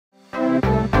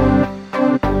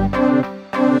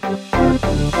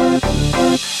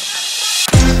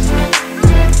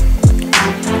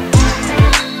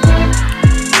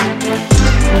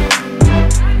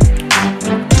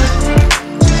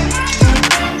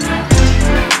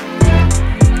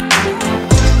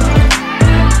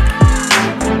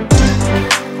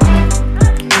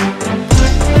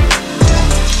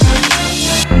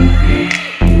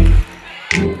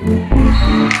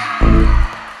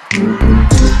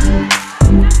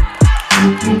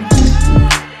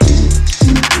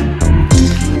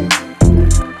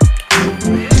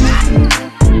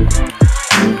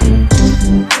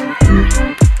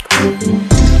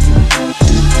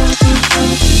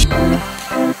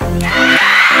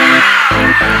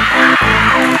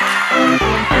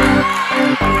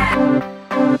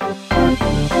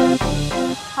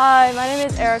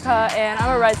and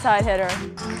I'm a right side hitter.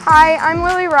 Hi, I'm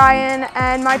Lily Ryan,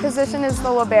 and my position is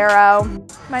the libero.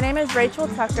 My name is Rachel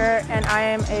Tucker, and I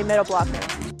am a middle blocker.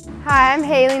 Hi, I'm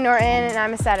Haley Norton, and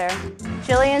I'm a setter.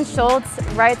 Jillian Schultz,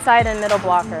 right side and middle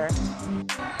blocker.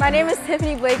 My name is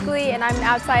Tiffany Blakely, and I'm an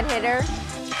outside hitter.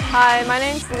 Hi, my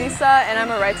name's Lisa, and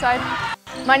I'm a right side.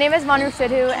 My name is Manu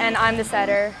Sidhu, and I'm the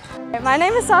setter. My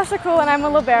name is Sasha Cool, and I'm a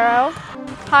libero.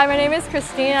 Hi, my name is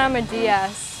Christina, I'm a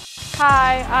DS.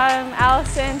 Hi, I'm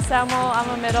Allison Semmel, I'm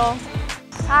a middle.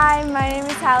 Hi, my name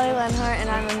is Hallie Lenhart, and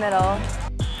I'm a middle.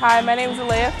 Hi, my name is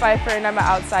Alea Pfeiffer, and I'm an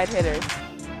outside hitter.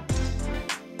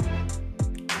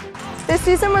 This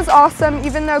season was awesome,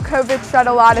 even though COVID shut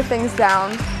a lot of things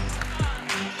down.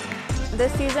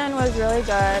 This season was really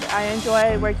good. I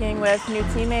enjoyed working with new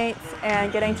teammates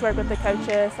and getting to work with the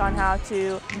coaches on how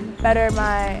to better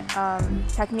my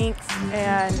techniques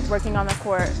and working on the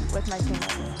court with my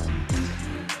teammates.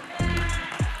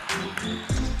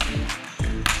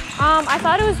 I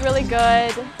thought it was really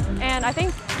good, and I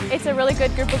think it's a really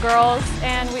good group of girls,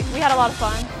 and we had a lot of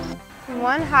fun.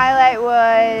 One highlight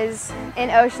was in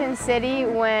Ocean City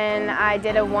when I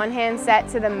did a one-hand set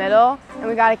to the middle and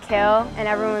we got a kill and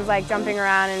everyone was like jumping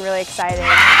around and really excited.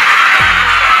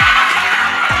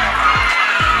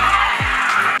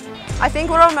 I think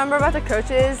what I'll remember about the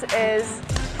coaches is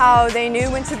how they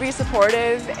knew when to be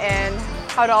supportive and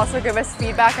how to also give us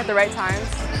feedback at the right times.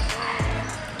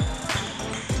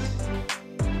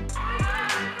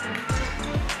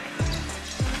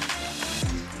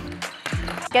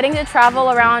 Getting to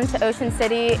travel around to Ocean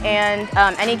City and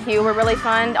NEQ were really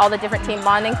fun, all the different team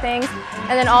bonding things.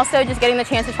 And then also just getting the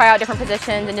chance to try out different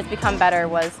positions and just become better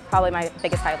was probably my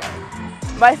biggest highlight.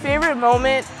 My favorite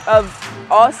moment of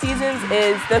all seasons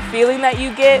is the feeling that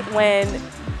you get when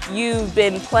you've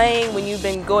been playing, when you've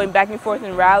been going back and forth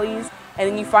in rallies, and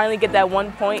then you finally get that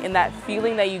one point and that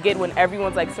feeling that you get when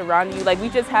everyone's like surrounding you. Like we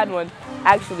just had one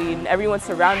actually, and everyone's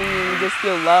surrounding you and you just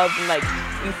feel loved and like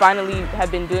you finally have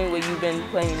been doing what you've been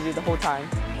planning to do the whole time.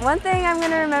 One thing I'm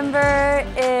going to remember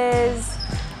is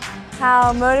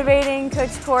how motivating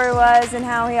Coach Corey was and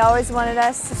how he always wanted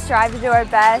us to strive to do our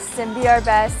best and be our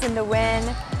best and to win.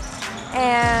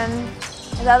 And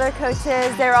the other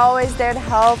coaches, they're always there to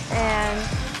help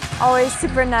and always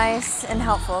super nice and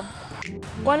helpful.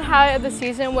 One highlight of the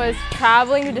season was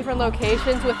traveling to different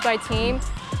locations with my team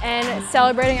and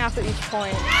celebrating after each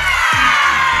point.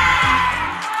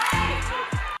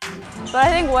 But I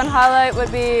think one highlight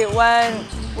would be when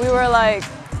we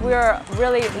were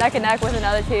really neck and neck with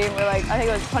another team. We're like, I think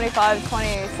it was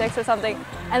 25-26 or something,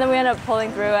 and then we ended up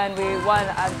pulling through and we won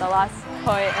at the last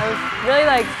point. It was really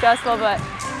like stressful,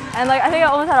 and like I think I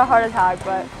almost had a heart attack,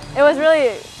 but it was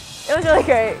really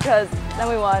great because then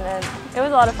we won and it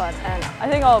was a lot of fun, and I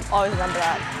think I'll always remember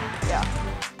that. Yeah.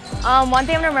 One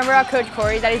thing I'm going to remember about Coach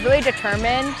Corey is that he's really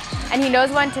determined and he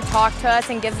knows when to talk to us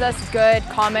and gives us good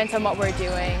comments on what we're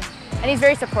doing. And he's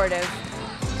very supportive.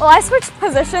 Well, I switched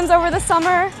positions over the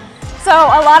summer, so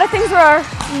a lot of things were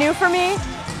new for me.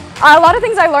 A lot of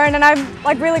things I learned, and I'm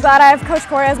like really glad I have Coach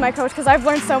Corey as my coach because I've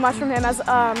learned so much from him as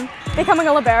becoming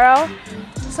a libero.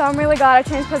 So I'm really glad I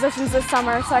changed positions this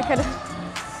summer so I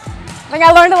think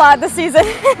I learned a lot this season.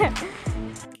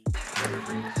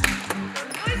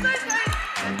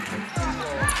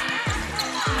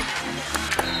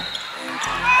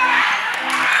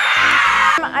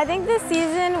 I think this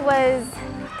season was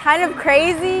kind of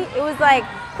crazy. It was like,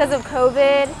 because of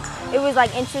COVID, it was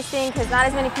like interesting because not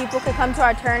as many people could come to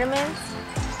our tournaments.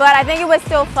 But I think it was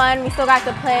still fun. We still got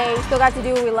to play, we still got to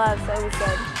do what we love, so it was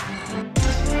good.